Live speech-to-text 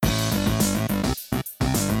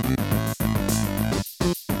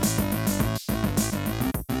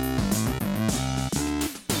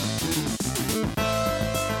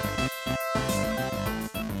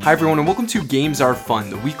Hi everyone, and welcome to Games Are Fun,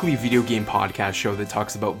 the weekly video game podcast show that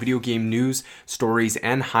talks about video game news, stories,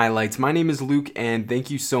 and highlights. My name is Luke, and thank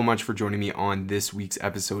you so much for joining me on this week's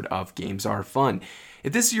episode of Games Are Fun.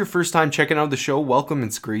 If this is your first time checking out the show, welcome.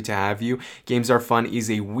 It's great to have you. Games Are Fun is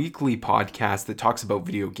a weekly podcast that talks about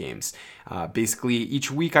video games. Basically, each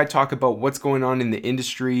week I talk about what's going on in the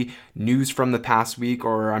industry, news from the past week,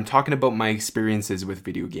 or I'm talking about my experiences with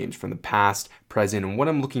video games from the past, present, and what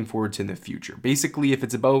I'm looking forward to in the future. Basically, if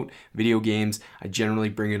it's about video games, I generally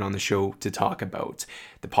bring it on the show to talk about.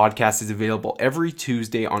 The podcast is available every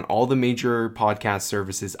Tuesday on all the major podcast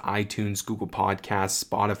services: iTunes, Google Podcasts,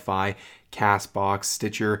 Spotify, Castbox,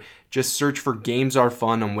 Stitcher. Just search for Games Are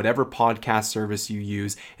Fun on whatever podcast service you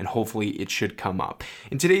use, and hopefully it should come up.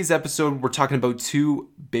 In today's episode, we're talking about two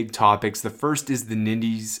big topics. The first is the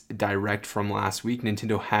Nindies Direct from last week.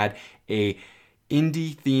 Nintendo had a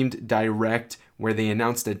indie-themed Direct where they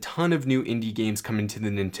announced a ton of new indie games coming to the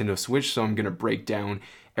Nintendo Switch, so I'm going to break down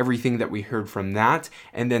everything that we heard from that.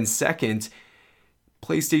 And then second,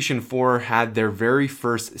 PlayStation 4 had their very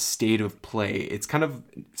first State of Play. It's kind of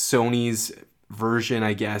Sony's version,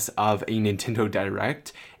 I guess, of a Nintendo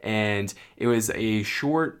Direct, and it was a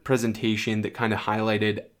short presentation that kind of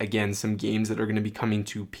highlighted, again, some games that are going to be coming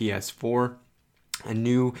to PS4, a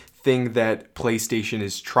new thing that PlayStation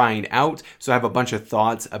is trying out. So I have a bunch of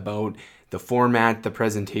thoughts about the format, the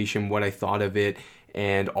presentation, what I thought of it,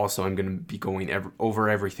 and also I'm going to be going over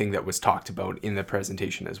everything that was talked about in the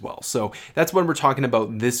presentation as well. So that's what we're talking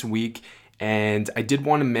about this week. And I did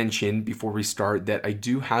want to mention before we start that I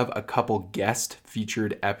do have a couple guest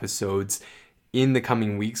featured episodes in the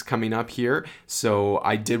coming weeks coming up here. So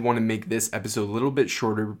I did want to make this episode a little bit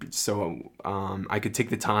shorter so I could take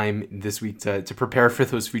the time this week to prepare for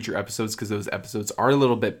those future episodes, because those episodes are a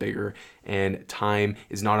little bit bigger and time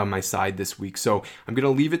is not on my side this week. So I'm going to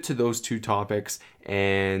leave it to those two topics,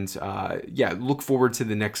 and look forward to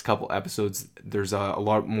the next couple episodes. There's a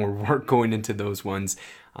lot more work going into those ones.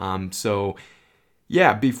 Before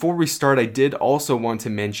we start, I did also want to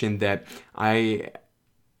mention that I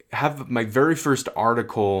have my very first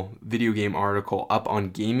video game article up on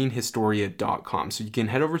gaminghistoria.com. So you can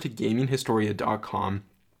head over to gaminghistoria.com.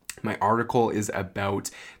 My article is about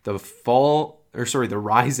the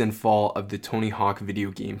rise and fall of the Tony Hawk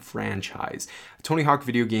video game franchise. Tony Hawk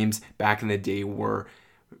video games back in the day were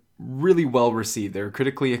really well received. They were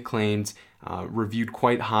critically acclaimed, reviewed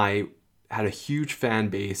quite high, had a huge fan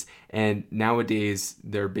base, and nowadays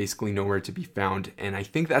they're basically nowhere to be found. And I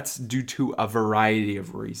think that's due to a variety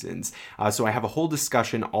of reasons. So I have a whole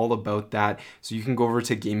discussion all about that. So you can go over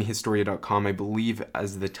to gaminghistoria.com. I believe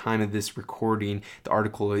as the time of this recording, the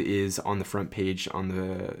article is on the front page on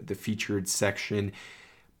the featured section.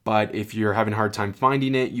 But if you're having a hard time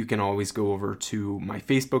finding it, you can always go over to my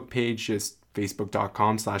Facebook page, just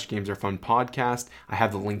facebook.com/GamesAreFunPodcast. I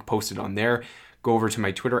have the link posted on there. Go over to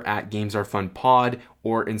my Twitter @GamesAreFunPod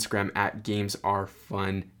or Instagram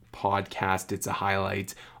 @GamesAreFunPodcast. It's a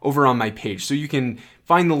highlight over on my page. So you can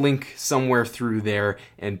find the link somewhere through there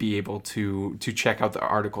and be able to check out the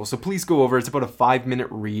article. So please go over. It's about a 5-minute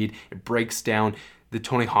read. It breaks down the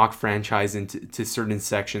Tony Hawk franchise into certain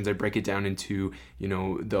sections. I break it down into,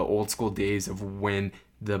 the old school days of when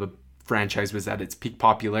the franchise was at its peak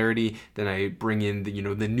popularity. Then I bring in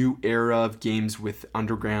the new era of games with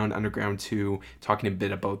Underground 2, talking a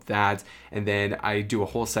bit about that. And then I do a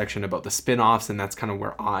whole section about the spin-offs, and that's kind of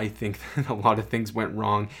where I think a lot of things went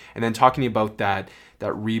wrong. And then talking about that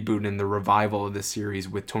reboot and the revival of the series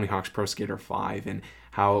with Tony Hawk's Pro Skater 5 and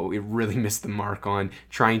how it really missed the mark on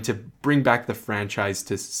trying to bring back the franchise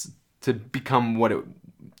to become what it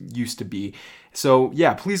used to be. So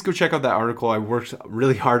yeah, please go check out that article. I worked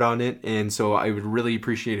really hard on it, and so I would really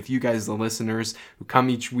appreciate if you guys, the listeners who come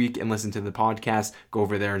each week and listen to the podcast, go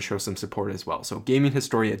over there and show some support as well. So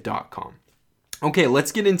gaminghistoria.com. Okay,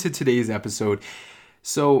 let's get into today's episode.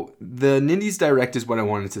 So the Nindies Direct is what I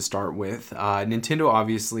wanted to start with. Nintendo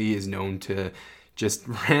obviously is known to just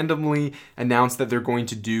randomly announce that they're going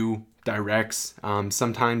to do Directs.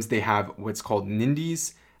 Sometimes they have what's called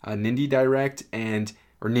Nindies, Nindie Direct,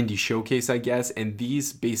 or Nindie Showcase, I guess. And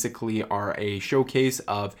these basically are a showcase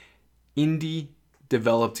of independent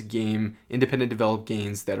developed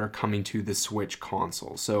games that are coming to the Switch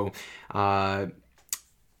console. So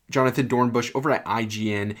Jonathan Dornbush over at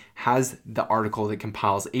IGN has the article that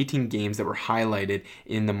compiles 18 games that were highlighted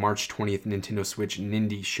in the March 20th Nintendo Switch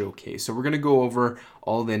Nindie Showcase. So we're going to go over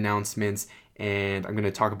all the announcements, and I'm going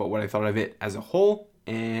to talk about what I thought of it as a whole.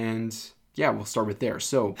 And yeah, we'll start with there.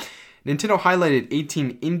 So Nintendo highlighted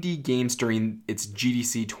 18 indie games during its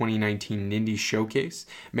GDC 2019 Nindie Showcase,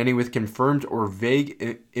 many with confirmed or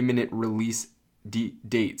vague imminent release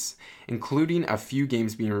dates, including a few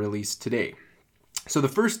games being released today. So the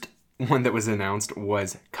first one that was announced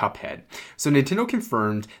was Cuphead. So Nintendo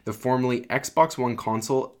confirmed the formerly Xbox One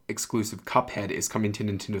console exclusive Cuphead is coming to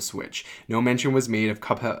Nintendo Switch. No mention was made of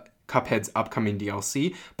Cuphead's upcoming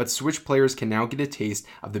DLC, but Switch players can now get a taste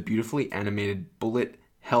of the beautifully animated bullet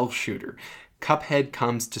hell shooter. Cuphead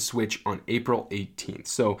comes to Switch on April 18th.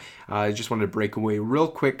 So I just wanted to break away real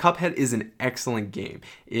quick. Cuphead is an excellent game.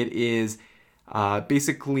 It is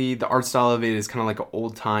basically, the art style of it is kind of like an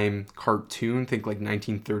old-time cartoon. Think like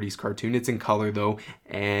 1930s cartoon. It's in color though,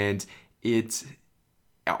 and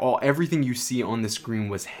everything you see on the screen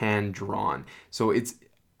was hand-drawn. So it's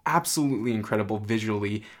absolutely incredible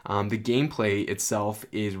visually. The gameplay itself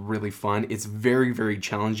is really fun. It's very, very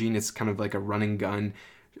challenging. It's kind of like a run and gun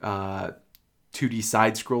 2D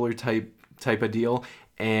side-scroller type of deal.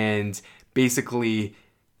 And basically,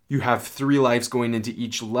 you have 3 lives going into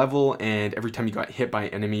each level, and every time you got hit by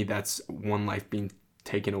an enemy, that's 1 life being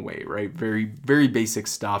taken away, right? Very, very basic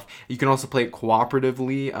stuff. You can also play it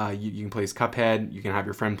cooperatively. You can play as Cuphead. You can have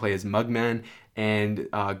your friend play as Mugman and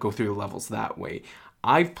go through the levels that way.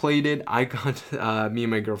 I've played it. I got me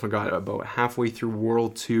and my girlfriend got about halfway through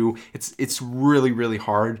World 2. It's really, really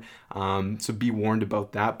hard. So be warned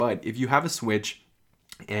about that. But if you have a Switch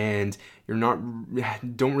and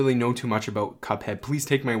don't really know too much about Cuphead, please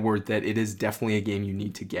take my word that it is definitely a game you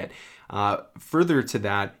need to get. Further to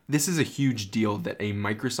that, this is a huge deal that a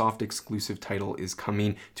Microsoft exclusive title is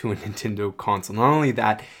coming to a Nintendo console. Not only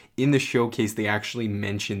that, in the showcase, they actually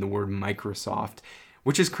mentioned the word Microsoft,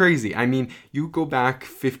 which is crazy. I mean, you go back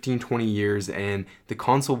 15, 20 years and the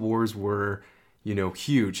console wars were,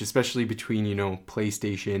 huge, especially between,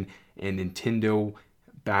 PlayStation and Nintendo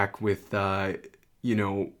back with,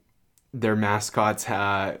 their mascots,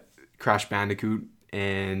 Crash Bandicoot,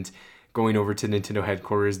 and going over to Nintendo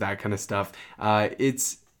headquarters, that kind of stuff.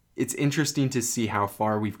 It's interesting to see how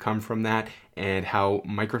far we've come from that and how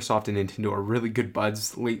Microsoft and Nintendo are really good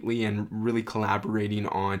buds lately and really collaborating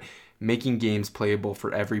on making games playable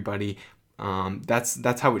for everybody.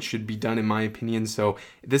 That's how it should be done, in my opinion. So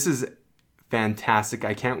this is fantastic.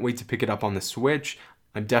 I can't wait to pick it up on the Switch.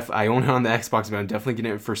 I own it on the Xbox, but I'm definitely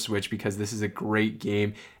getting it for Switch because this is a great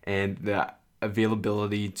game, and the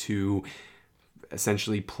availability to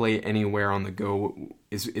essentially play anywhere on the go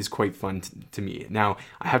is quite fun to me. Now,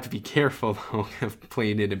 I have to be careful though of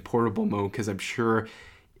playing it in portable mode because I'm sure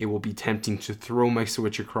it will be tempting to throw my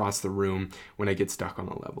Switch across the room when I get stuck on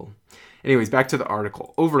a level. Anyways, back to the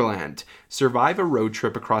article. Overland. Survive a road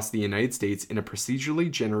trip across the United States in a procedurally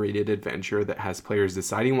generated adventure that has players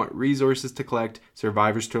deciding what resources to collect,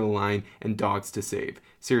 survivors to align, and dogs to save.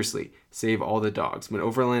 Seriously, save all the dogs when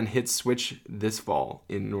Overland hits Switch this fall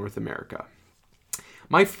in North America.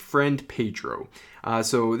 My Friend Pedro.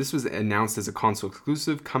 So this was announced as a console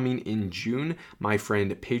exclusive coming in June. My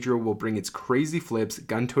Friend Pedro will bring its crazy flips,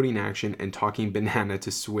 gun-toting action, and talking banana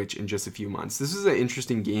to Switch in just a few months. This is an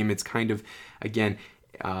interesting game. It's kind of, again,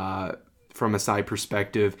 from a side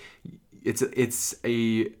perspective, it's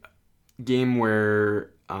a game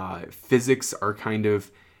where physics are kind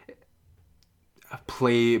of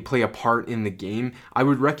play a part in the game. I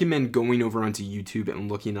would recommend going over onto YouTube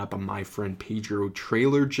and looking up a My Friend Pedro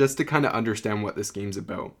trailer just to kind of understand what this game's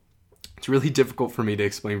about. It's really difficult for me to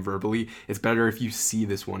explain verbally. It's better if you see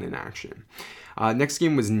this one in action. Next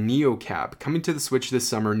game was NeoCab. Coming to the Switch this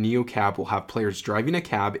summer, NeoCab will have players driving a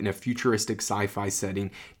cab in a futuristic sci-fi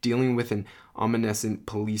setting, dealing with an omniscient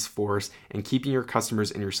police force, and keeping your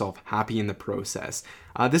customers and yourself happy in the process.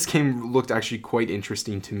 This game looked actually quite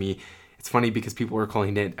interesting to me. It's funny because people are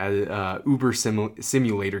calling it a Uber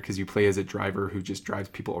simulator because you play as a driver who just drives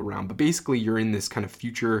people around. But basically, you're in this kind of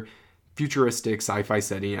futuristic sci-fi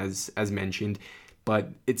setting, as mentioned. But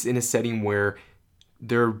it's in a setting where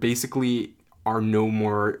there basically are no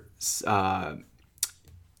more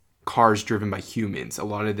cars driven by humans. A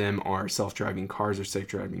lot of them are self-driving cars or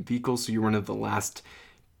self-driving vehicles. So you're one of the last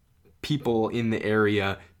people in the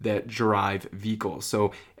area that drive vehicles.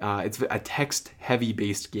 So it's a text-heavy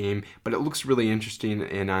based game, but it looks really interesting,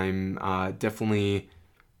 and I'm definitely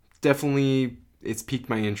it's piqued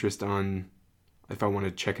my interest on if I want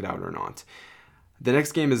to check it out or not. The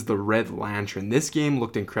next game is The Red Lantern. This game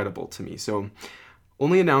looked incredible to me. So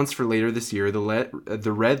only announced for later this year,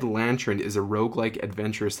 the Red Lantern is a roguelike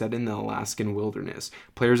adventure set in the Alaskan wilderness.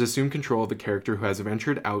 Players assume control of a character who has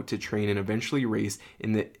ventured out to train and eventually race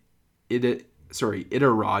in the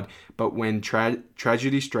Iditarod, but when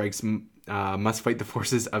tragedy strikes, must fight the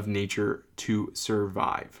forces of nature to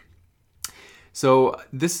survive. So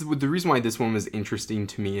the reason why this one was interesting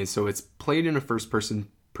to me is so it's played in a first-person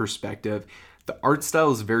perspective. The art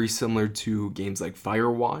style is very similar to games like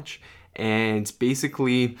Firewatch, and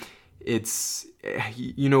basically it's,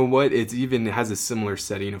 you know what, it has a similar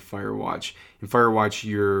setting of Firewatch. In Firewatch,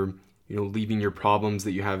 you're leaving your problems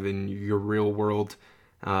that you have in your real world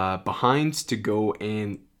behind to go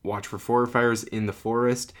and watch for forest fires in the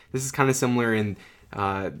forest. This is kind of similar in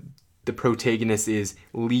the protagonist is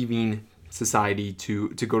leaving society to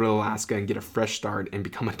go to Alaska and get a fresh start and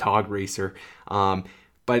become a dog racer.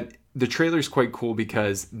 But the trailer is quite cool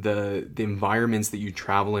because the environments that you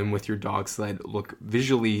travel in with your dog sled look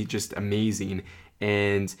visually just amazing.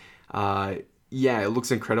 And it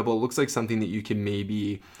looks incredible. It looks like something that you can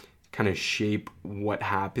maybe kind of shape what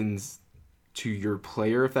happens to your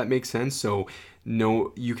player, if that makes sense. So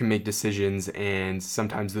you can make decisions, and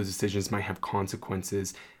sometimes those decisions might have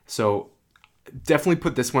consequences. So definitely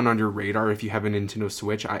put this one on your radar if you have a Nintendo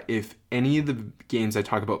Switch. If any of the games I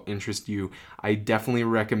talk about interest you, I definitely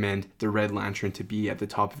recommend the Red Lantern to be at the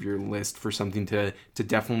top of your list for something to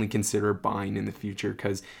definitely consider buying in the future.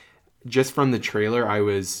 Because just from the trailer, I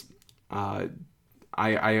was on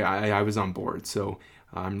board. So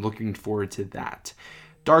I'm looking forward to that.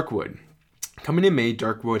 Darkwood. Coming in May,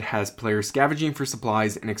 Darkwood has players scavenging for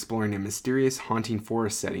supplies and exploring a mysterious, haunting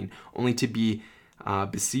forest setting, only to be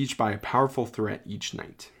besieged by a powerful threat each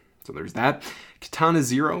night. So there's that. Katana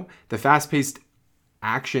Zero, the fast-paced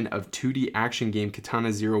action of 2D action game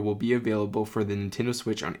Katana Zero, will be available for the Nintendo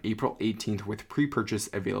Switch on April 18th with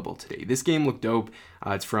pre-purchase available today. This game looked dope.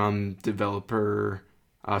 It's from publisher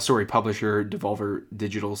Devolver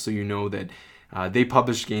Digital, so you know that they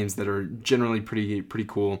publish games that are generally pretty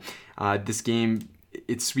cool. This game,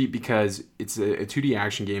 it's sweet because it's a 2D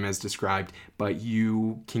action game as described, but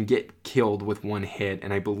you can get killed with one hit,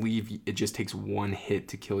 and I believe it just takes one hit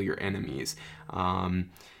to kill your enemies.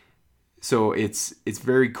 So it's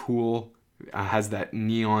very cool. Has that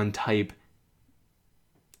neon type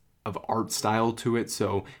of art style to it,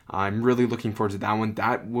 so I'm really looking forward to that one.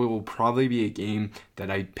 That will probably be a game that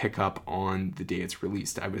I pick up on the day it's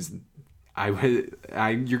released.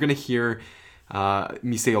 You're gonna hear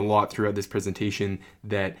me say a lot throughout this presentation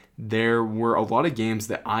that there were a lot of games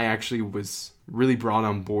that I actually was really brought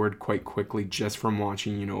on board quite quickly just from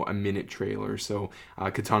watching, a minute trailer. So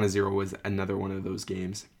Katana Zero was another one of those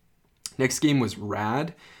games. Next game was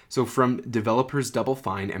Rad. So from developers Double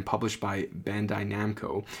Fine and published by Bandai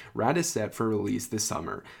Namco, Rad is set for release this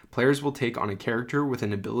summer. Players will take on a character with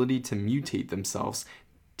an ability to mutate themselves,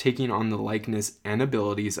 taking on the likeness and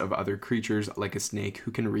abilities of other creatures like a snake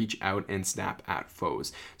who can reach out and snap at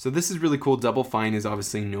foes. So this is really cool. Double Fine is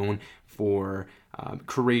obviously known for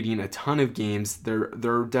creating a ton of games.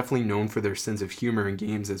 They're definitely known for their sense of humor in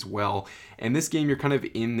games as well. And this game, you're kind of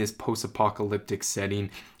in this post-apocalyptic setting,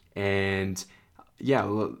 and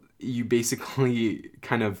you basically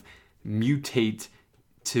kind of mutate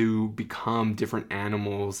to become different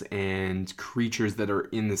animals and creatures that are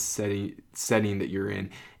in the setting that you're in.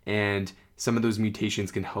 And some of those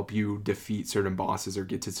mutations can help you defeat certain bosses or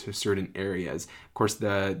get to certain areas. Of course,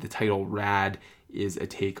 the title Rad is a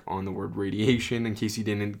take on the word radiation, in case you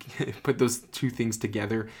didn't put those two things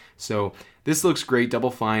together. So this looks great.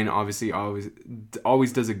 Double Fine obviously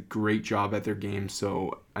always does a great job at their game,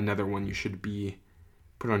 so another one you should be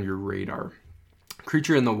put on your radar.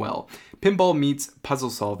 Creature in the Well. Pinball meets puzzle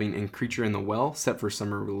solving in Creature in the Well, set for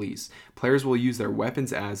summer release. Players will use their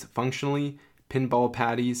weapons as functionally pinball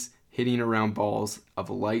patties, hitting around balls of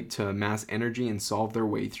light to amass energy and solve their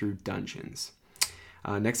way through dungeons.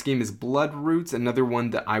 Next game is Bloodroots, another one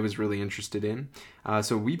that I was really interested in.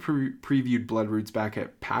 So we previewed Bloodroots back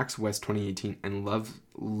at PAX West 2018 and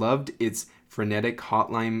loved its frenetic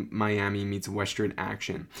Hotline Miami meets Western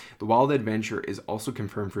action. The Wild Adventure is also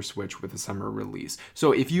confirmed for Switch with a summer release.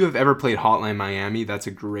 So if you have ever played Hotline Miami, that's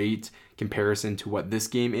a great comparison to what this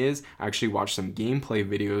game is. I actually watched some gameplay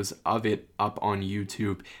videos of it up on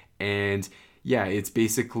YouTube, and it's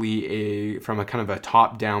basically from a kind of a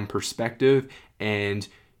top-down perspective, and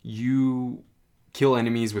you kill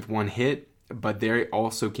enemies with one hit, but they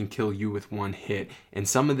also can kill you with one hit. And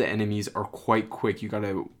some of the enemies are quite quick. You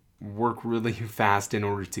gotta work really fast in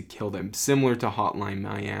order to kill them, similar to Hotline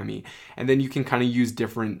Miami. And then you can kind of use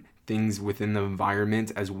different things within the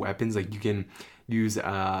environment as weapons. Like you can use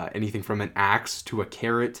anything from an axe to a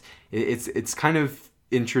carrot. It's kind of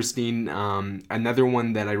interesting. Another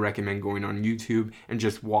one that I recommend going on YouTube and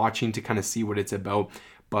just watching to kind of see what it's about.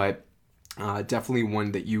 But definitely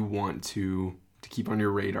one that you want to keep on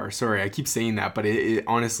your radar. Sorry, I keep saying that, but it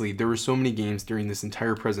honestly, there were so many games during this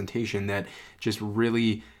entire presentation that just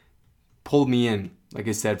really pulled me in like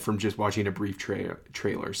I said, from just watching a brief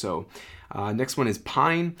trailer. So next one is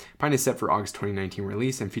Pine. Pine is set for August 2019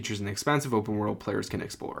 release and features an expansive open world players can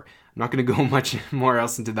explore. I'm not going to go much more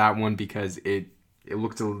else into that one because it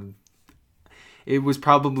was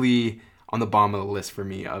probably on the bottom of the list for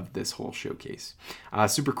me of this whole showcase.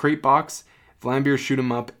 Super Crate Box. Vlambeer Shoot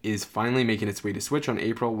 'em Up is finally making its way to Switch on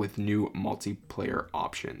April with new multiplayer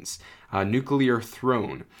options. Nuclear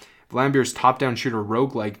Throne. Vlambeer's top-down shooter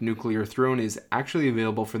roguelike Nuclear Throne is actually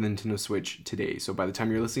available for the Nintendo Switch today. So by the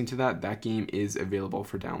time you're listening to that game is available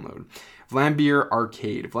for download. Vlambeer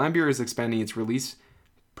Arcade. Vlambeer is expanding its release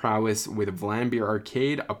prowess with Vlambeer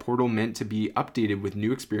Arcade, a portal meant to be updated with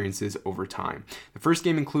new experiences over time. The first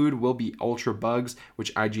game included will be Ultra Bugs,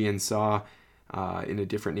 which IGN saw in a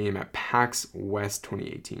different name at PAX West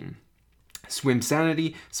 2018. Swim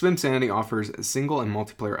Sanity. Swim Sanity offers single and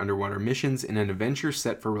multiplayer underwater missions in an adventure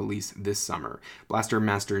set for release this summer. Blaster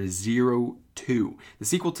Master Zero 2. The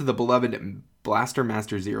sequel to the beloved Blaster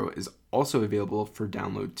Master Zero is also available for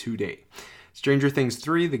download today. Stranger Things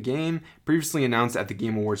 3, the game, previously announced at the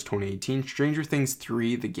Game Awards 2018. Stranger Things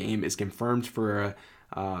 3, the game, is confirmed for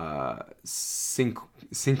a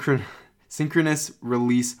synchronous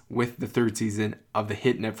release with the third season of the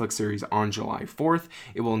hit Netflix series on July 4th.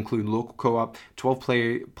 It will include local co-op,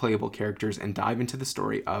 12 playable characters, and dive into the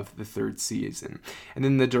story of the third season. And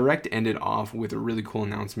then the direct ended off with a really cool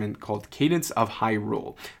announcement called Cadence of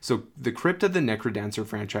Hyrule. So the Crypt of the Necrodancer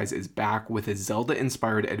franchise is back with a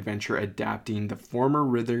Zelda-inspired adventure adapting the former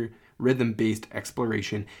rhythm-based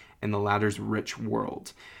exploration and the latter's rich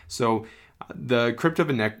world. So the Crypt of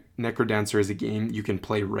a Necrodancer is a game you can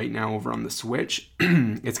play right now over on the Switch.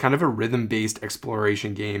 It's kind of a rhythm-based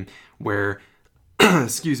exploration game where,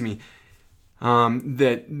 excuse me,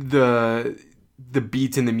 that the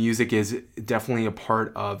beats and the music is definitely a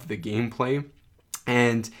part of the gameplay.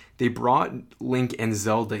 And they brought Link and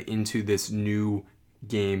Zelda into this new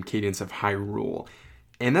game, Cadence of Hyrule.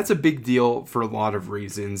 And that's a big deal for a lot of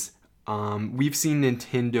reasons. We've seen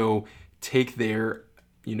Nintendo take their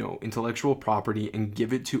intellectual property and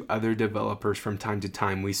give it to other developers from time to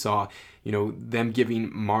time. We saw, them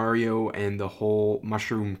giving Mario and the whole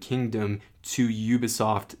Mushroom Kingdom to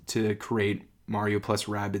Ubisoft to create Mario plus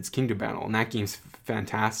Rabbids Kingdom Battle, and that game's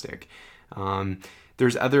fantastic.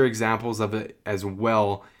 There's other examples of it as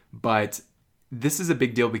well, but this is a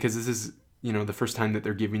big deal because this is, the first time that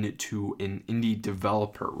they're giving it to an indie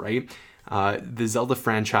developer, right? The Zelda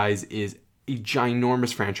franchise is a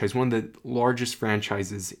ginormous franchise, one of the largest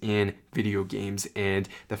franchises in video games, and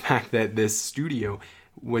the fact that this studio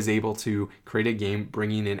was able to create a game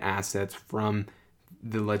bringing in assets from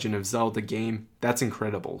the Legend of Zelda game, that's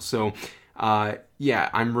incredible. So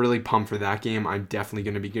I'm really pumped for that game. I'm definitely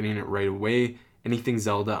going to be getting it right away. Anything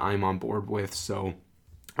Zelda I'm on board with, so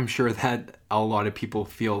I'm sure that a lot of people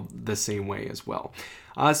feel the same way as well.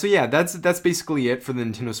 That's basically it for the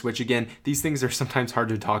Nintendo Switch. Again, these things are sometimes hard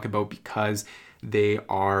to talk about because they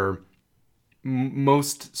are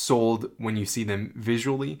most sold when you see them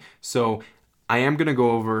visually. So I am going to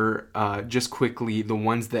go over just quickly the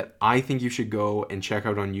ones that I think you should go and check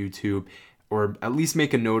out on YouTube, or at least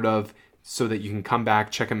make a note of, so that you can come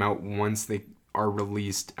back, check them out once they are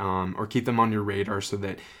released, or keep them on your radar so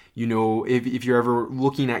that if you're ever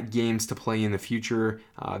looking at games to play in the future,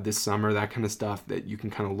 this summer, that kind of stuff, that you can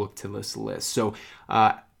kind of look to this list. So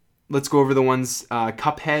let's go over the ones.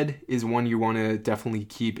 Cuphead is one you want to definitely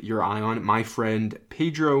keep your eye on. My Friend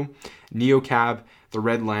Pedro, Neocab, The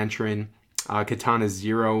Red Lantern, Katana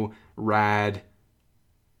Zero, Rad,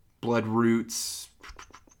 Blood Roots.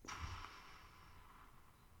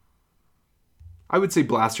 I would say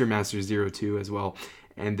Blaster Master Zero 2 as well.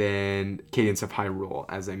 And then Cadence of Hyrule,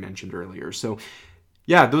 as I mentioned earlier. So,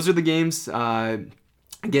 yeah, those are the games.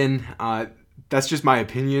 Again, that's just my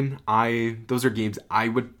opinion. Those are games I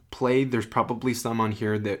would play. There's probably some on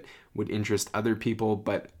here that would interest other people,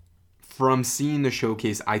 but from seeing the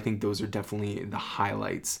showcase, I think those are definitely the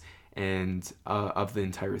highlights and of the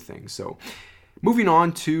entire thing. So, moving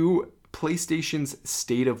on to PlayStation's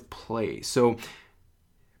State of Play. So,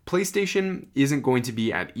 PlayStation isn't going to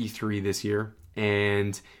be at E3 this year.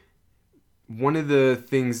 And one of the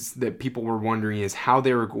things that people were wondering is how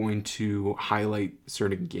they were going to highlight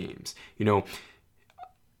certain games.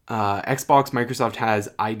 Microsoft has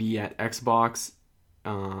ID at Xbox,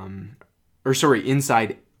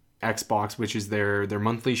 Inside Xbox, which is their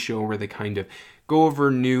monthly show where they kind of go over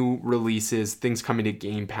new releases, things coming to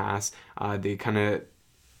Game Pass. They kind of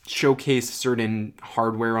showcase certain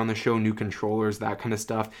hardware on the show, new controllers, that kind of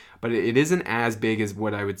stuff, but it isn't as big as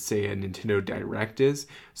what I would say a Nintendo Direct is.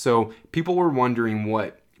 So people were wondering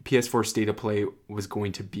what PS4 State of Play was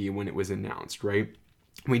going to be when it was announced, right?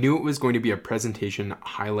 We knew it was going to be a presentation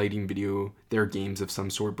highlighting their games of some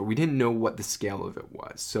sort, but we didn't know what the scale of it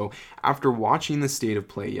was. So after watching the State of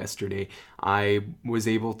Play yesterday, I was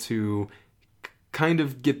able to kind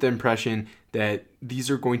of get the impression that these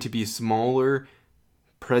are going to be smaller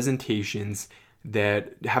presentations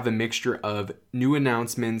that have a mixture of new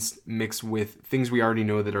announcements mixed with things we already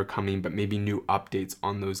know that are coming, but maybe new updates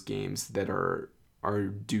on those games that are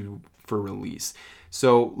due for release.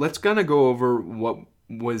 So let's kind of go over what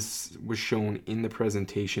was shown in the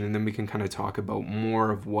presentation, and then we can kind of talk about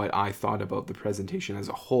more of what I thought about the presentation as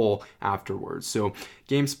a whole afterwards. So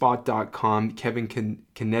GameSpot.com, Kevin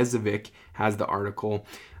Knezevic has the article,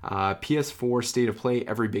 PS4 State of Play,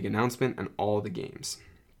 every big announcement and all the games.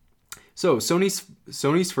 So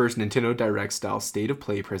Sony's first Nintendo Direct style State of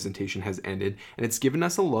Play presentation has ended, and it's given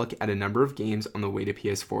us a look at a number of games on the way to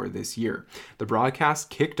PS4 this year. The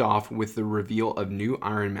broadcast kicked off with the reveal of new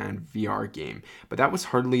Iron Man VR game, but that was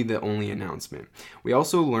hardly the only announcement. We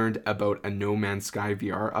also learned about a No Man's Sky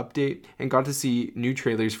VR update and got to see new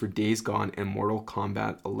trailers for Days Gone and Mortal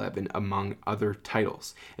Kombat 11, among other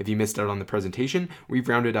titles. If you missed out on the presentation, we've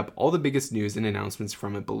rounded up all the biggest news and announcements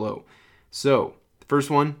from it below. So, the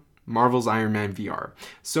first one, Marvel's Iron Man VR.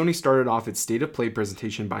 Sony started off its State of Play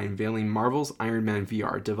presentation by unveiling Marvel's Iron Man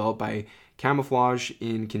VR, developed by Camouflage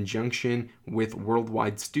in conjunction with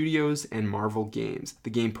Worldwide Studios and Marvel Games.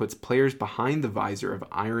 The game puts players behind the visor of the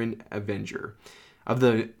Iron Avenger.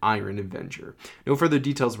 No further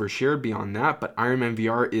details were shared beyond that, but Iron Man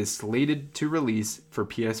VR is slated to release for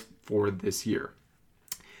PS4 this year.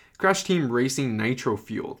 Crash Team Racing Nitro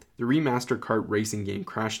Fueled. The remastered kart racing game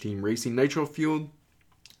Crash Team Racing Nitro Fueled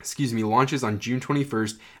launches on June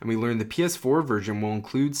 21st, and we learned the PS4 version will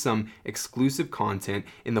include some exclusive content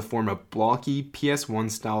in the form of blocky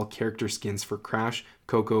PS1-style character skins for Crash,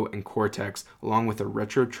 Coco, and Cortex, along with a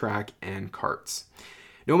retro track and karts.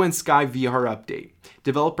 No Man's Sky VR update.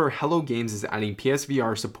 Developer Hello Games is adding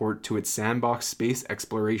PSVR support to its sandbox space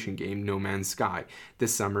exploration game No Man's Sky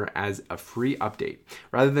this summer as a free update.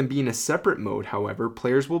 Rather than being a separate mode, however,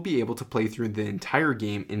 players will be able to play through the entire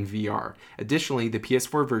game in VR. Additionally, the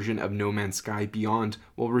PS4 version of No Man's Sky Beyond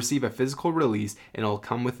will receive a physical release, and it'll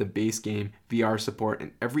come with the base game, VR support,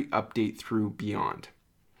 and every update through Beyond.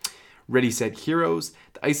 Ready Set Heroes.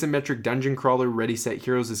 The isometric dungeon crawler Ready Set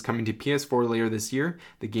Heroes is coming to PS4 later this year.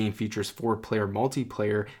 The game features 4-player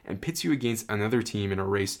multiplayer and pits you against another team in a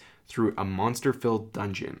race through a monster-filled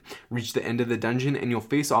dungeon. Reach the end of the dungeon and you'll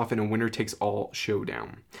face off in a winner-takes-all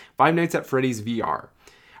showdown. Five Nights at Freddy's VR.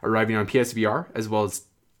 Arriving on PSVR, as well as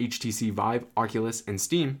HTC Vive, Oculus, and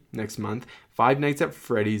Steam next month, Five Nights at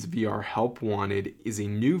Freddy's VR Help Wanted is a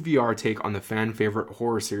new VR take on the fan-favorite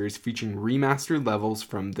horror series, featuring remastered levels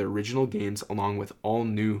from the original games along with all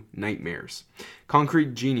new nightmares.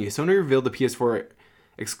 Concrete Genie. Sony revealed the PS4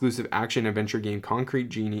 exclusive action-adventure game Concrete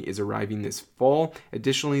Genie is arriving this fall.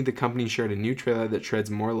 Additionally, the company shared a new trailer that sheds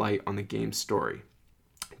more light on the game's story.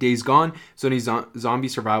 Days Gone. Sony's zombie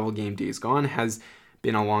survival game Days Gone has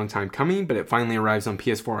been a long time coming, but it finally arrives on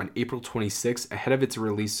PS4 on April 26th. Ahead of its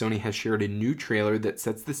release, Sony has shared a new trailer that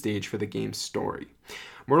sets the stage for the game's story.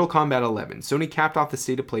 Mortal Kombat 11. Sony capped off the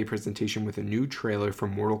State of Play presentation with a new trailer for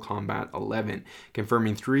Mortal Kombat 11,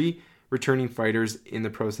 confirming 3 returning fighters in the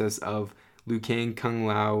process of Liu Kang, Kung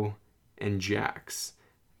Lao, and Jax.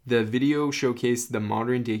 The video showcased the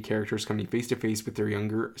modern-day characters coming face-to-face with their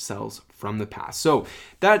younger selves from the past. So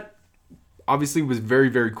that obviously was very,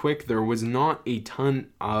 very quick. There was not a ton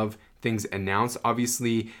of things announced.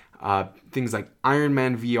 Obviously, things like Iron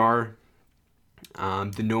Man VR,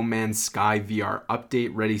 the No Man's Sky VR update,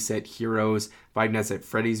 Ready Set Heroes, Five Nights at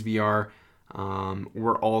Freddy's VR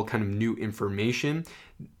were all kind of new information.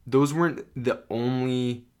 Those weren't the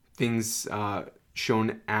only things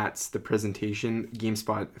shown at the presentation.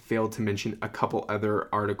 GameSpot failed to mention a couple other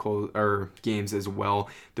articles or games as well.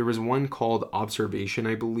 There was one called Observation,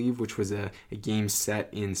 I believe, which was a game set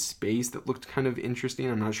in space that looked kind of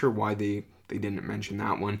interesting. I'm not sure why they didn't mention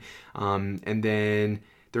that one. And then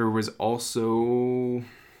there was also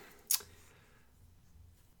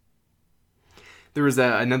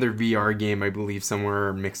another VR game, I believe,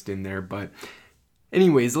 somewhere mixed in there. But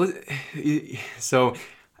anyways, so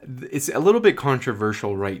it's a little bit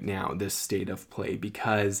controversial right now, this State of Play,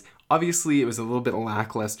 because obviously it was a little bit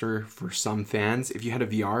lackluster for some fans. If you had a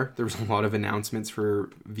VR, there was a lot of announcements for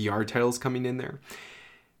VR titles coming in there.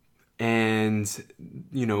 And,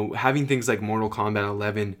 you know, having things like Mortal Kombat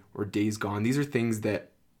 11 or Days Gone, these are things that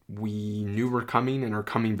we knew were coming and are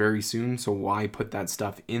coming very soon, so why put that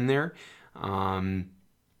stuff in there?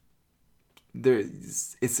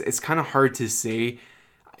 It's kind of hard to say.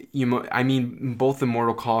 I mean, both the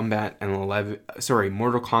Mortal Kombat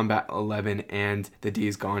 11 and the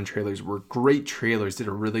Days Gone trailers were great trailers, did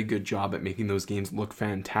a really good job at making those games look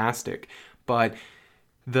fantastic. But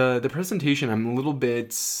the presentation, I'm a little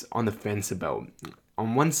bit on the fence about.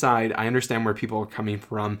 On one side, I understand where people are coming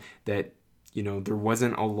from, that, there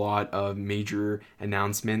wasn't a lot of major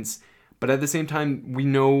announcements. But at the same time, we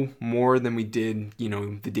know more than we did,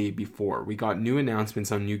 the day before. We got new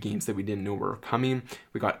announcements on new games that we didn't know were coming.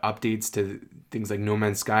 We got updates to things like No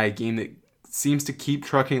Man's Sky, a game that seems to keep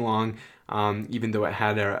trucking along, even though it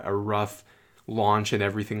had a rough launch and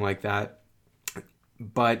everything like that.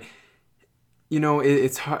 But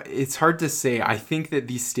it's hard to say. I think that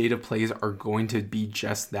these state of plays are going to be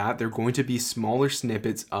just that. They're going to be smaller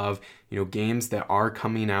snippets of, games that are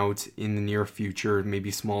coming out in the near future,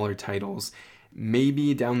 maybe smaller titles.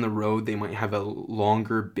 Maybe down the road, they might have a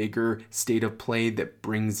longer, bigger state of play that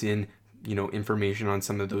brings in, information on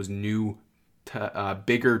some of those new,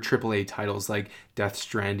 bigger AAA titles like Death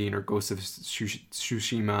Stranding or Ghost of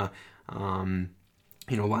Tsushima,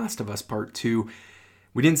 Last of Us Part 2.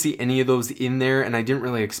 We didn't see any of those in there, and I didn't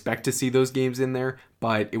really expect to see those games in there,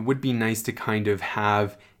 but it would be nice to kind of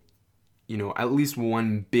have, at least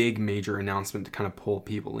one big major announcement to kind of pull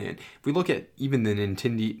people in. If we look at even the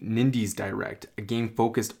Nindies Direct, a game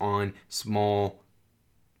focused on smaller,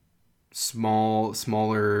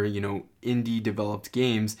 indie developed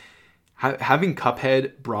games, having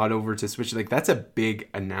Cuphead brought over to Switch, that's a big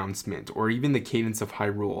announcement. Or even the Cadence of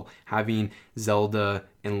Hyrule, having Zelda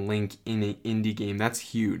and Link in an indie game, that's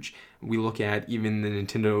huge. We look at even the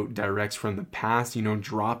Nintendo Directs from the past,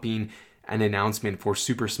 dropping an announcement for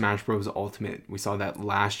Super Smash Bros. Ultimate. We saw that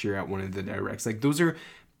last year at one of the Directs. Those are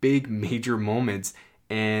big, major moments,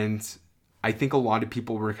 and I think a lot of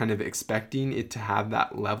people were kind of expecting it to have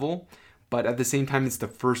that level. But at the same time, it's the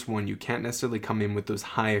first one. You can't necessarily come in with those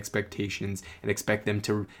high expectations and expect them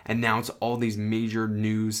to announce all these major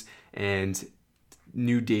news and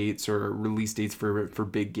new dates or release dates for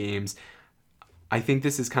big games. I think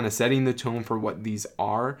this is kind of setting the tone for what these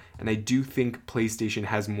are. And I do think PlayStation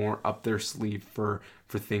has more up their sleeve for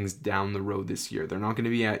things down the road this year. They're not going to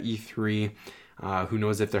be at E3. Who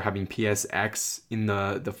knows if they're having PSX in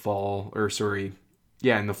the fall,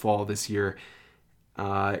 in the fall this year.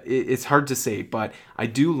 It's hard to say, but I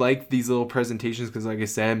do like these little presentations because, like I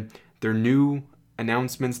said, they're new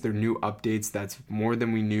announcements, they're new updates. That's more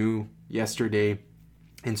than we knew yesterday.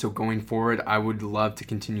 And so going forward, I would love to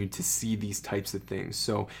continue to see these types of things.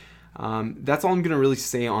 So that's all I'm going to really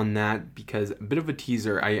say on that, because a bit of a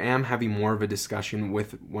teaser. I am having more of a discussion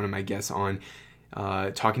with one of my guests on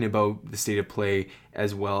talking about the state of play,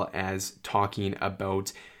 as well as talking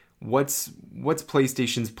about what's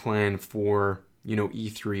PlayStation's plan for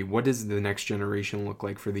E3. What does the next generation look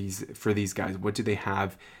like for these guys? What do they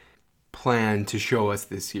have planned to show us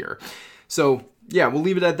this year? So yeah, we'll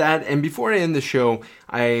leave it at that. And before I end the show,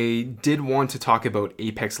 I did want to talk about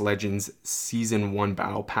Apex Legends Season 1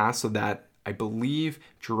 Battle Pass. So that, I believe,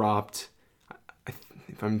 dropped,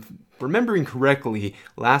 if I'm remembering correctly,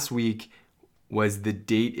 last week was the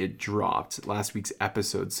date it dropped, last week's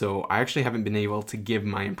episode. So I actually haven't been able to give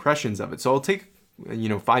my impressions of it. So I'll take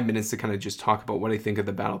 5 minutes to kind of just talk about what I think of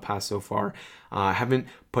the Battle Pass so far. I haven't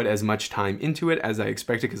put as much time into it as I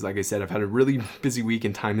expected because, like I said, I've had a really busy week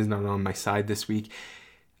and time is not on my side this week.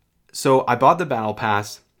 So I bought the Battle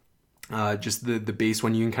Pass, just the base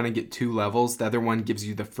one. You can kind of get 2 levels. The other one gives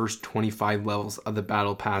you the first 25 levels of the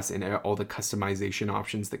Battle Pass and all the customization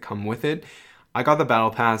options that come with it. I got the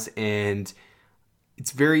Battle Pass, and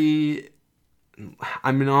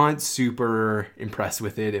I'm not super impressed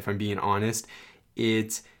with it, if I'm being honest.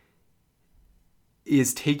 It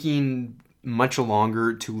is taking much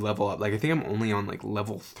longer to level up. I think I'm only on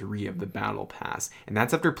level 3 of the Battle Pass, and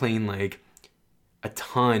that's after playing a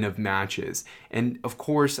ton of matches. And of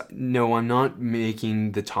course, no, I'm not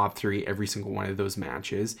making the top 3 every single one of those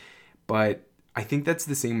matches, but I think that's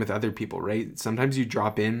the same with other people, right? Sometimes you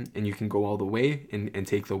drop in and you can go all the way and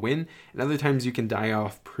take the win, and other times you can die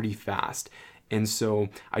off pretty fast. And so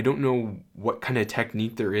I don't know what kind of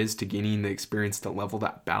technique there is to gaining the experience to level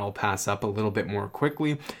that Battle Pass up a little bit more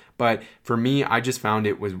quickly. But for me, I just found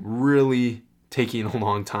it was really taking a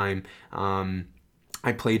long time.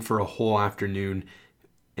 I played for a whole afternoon,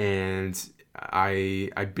 and I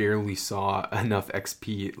barely saw enough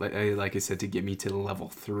XP, like I said, to get me to the level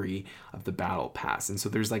 3 of the Battle Pass. And so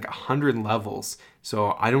there's 100 levels.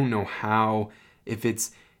 So I don't know how, if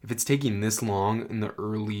it's taking this long in the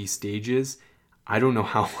early stages, I don't know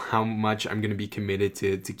how much I'm going to be committed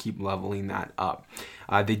to keep leveling that up.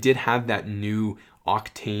 They did have that new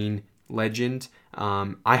Octane legend.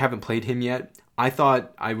 I haven't played him yet.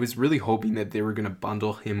 I was really hoping that they were going to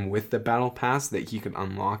bundle him with the battle pass that he could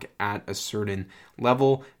unlock at a certain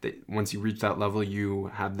level, that once you reach that level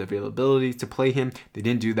you have the availability to play him. They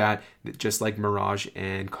didn't do that. Just like Mirage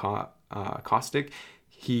and Caustic,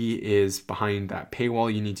 he is behind that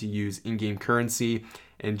paywall. You need to use in-game currency,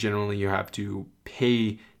 and generally you have to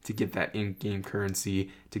pay to get that in-game currency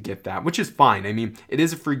to get that, which is fine. I mean, it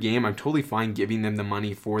is a free game. I'm totally fine giving them the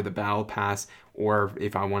money for the battle pass, or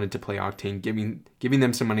if I wanted to play Octane, giving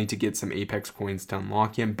them some money to get some Apex coins to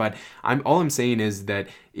unlock him. But all I'm saying is that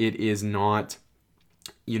it is not,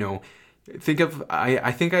 I think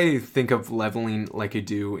I think of leveling like I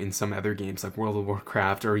do in some other games like World of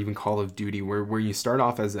Warcraft or even Call of Duty, where you start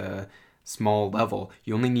off as a small level.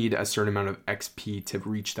 You only need a certain amount of XP to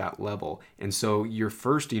reach that level, and so your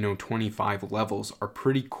first 25 levels are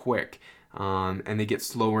pretty quick, and they get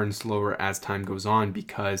slower and slower as time goes on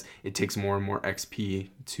because it takes more and more XP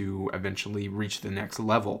to eventually reach the next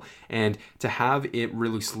level. And to have it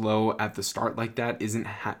really slow at the start like that isn't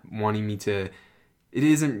it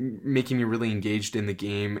isn't making me really engaged in the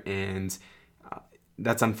game, and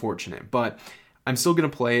that's unfortunate. But I'm still going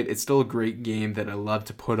to play it. It's still a great game that I love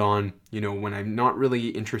to put on, when I'm not really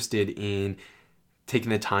interested in taking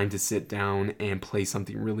the time to sit down and play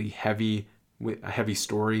something really heavy with a heavy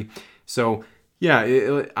story. So yeah,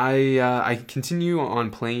 I continue on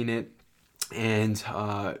playing it, and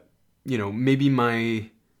maybe my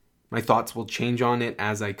thoughts will change on it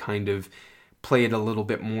as I kind of play it a little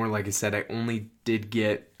bit more. Like I said, I only did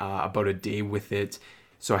get about a day with it,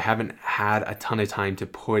 so I haven't had a ton of time to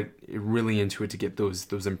put really into it to get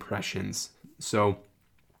those impressions. So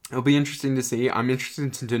it'll be interesting to see. I'm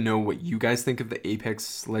interested to know what you guys think of the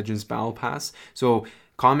Apex Legends Battle Pass. So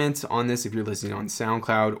comment on this if you're listening on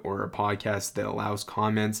SoundCloud or a podcast that allows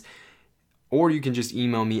comments. Or you can just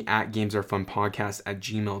email me at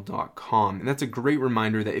gamesarefunpodcast@gmail.com. And that's a great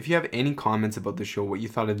reminder that if you have any comments about the show, what you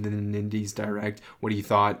thought of the Nindies Direct, what you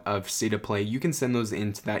thought of State of Play, you can send those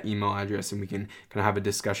into that email address and we can kind of have a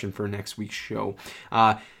discussion for next week's show.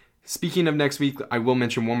 Speaking of next week, I will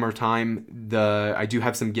mention one more time, I do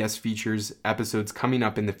have some guest features episodes coming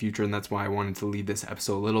up in the future, and that's why I wanted to leave this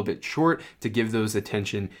episode a little bit short to give the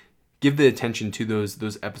attention to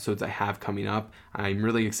those episodes I have coming up. I'm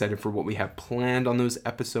really excited for what we have planned on those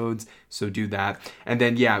episodes, so do that. And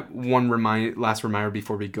then last reminder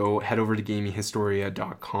before we go, head over to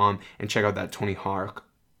gaminghistoria.com and check out that Tony Hawk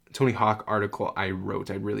article I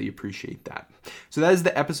wrote. I really appreciate that. So that is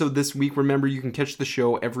the episode this week. Remember, you can catch the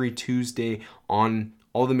show every Tuesday on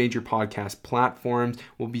all the major podcast platforms.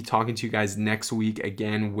 We'll be talking to you guys next week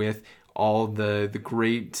again with all the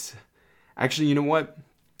great... Actually, you know what?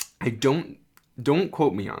 Don't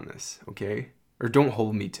quote me on this, okay? Or don't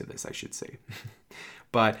hold me to this, I should say.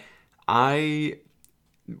 But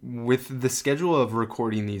with the schedule of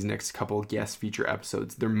recording these next couple of guest feature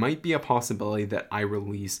episodes, there might be a possibility that I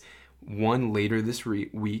release one later this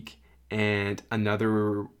week and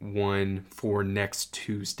another one for next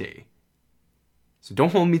Tuesday. So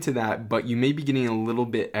don't hold me to that, but you may be getting a little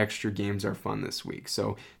bit extra Games Are Fun this week.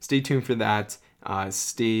 So stay tuned for that.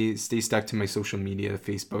 Stay stuck to my social media,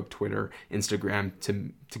 Facebook, Twitter, Instagram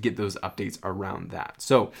to get those updates around that.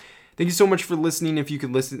 So thank you so much for listening. If you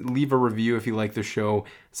could leave a review if you like the show,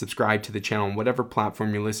 subscribe to the channel on whatever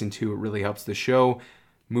platform you're listening to. It really helps the show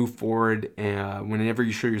move forward. Whenever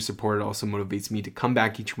you show your support, it also motivates me to come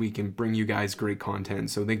back each week and bring you guys great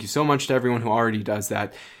content. So thank you so much to everyone who already does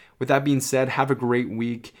that. With that being said, have a great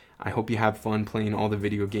week. I hope you have fun playing all the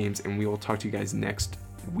video games, and we will talk to you guys next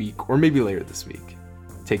week or maybe later this week.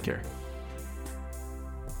 Take care.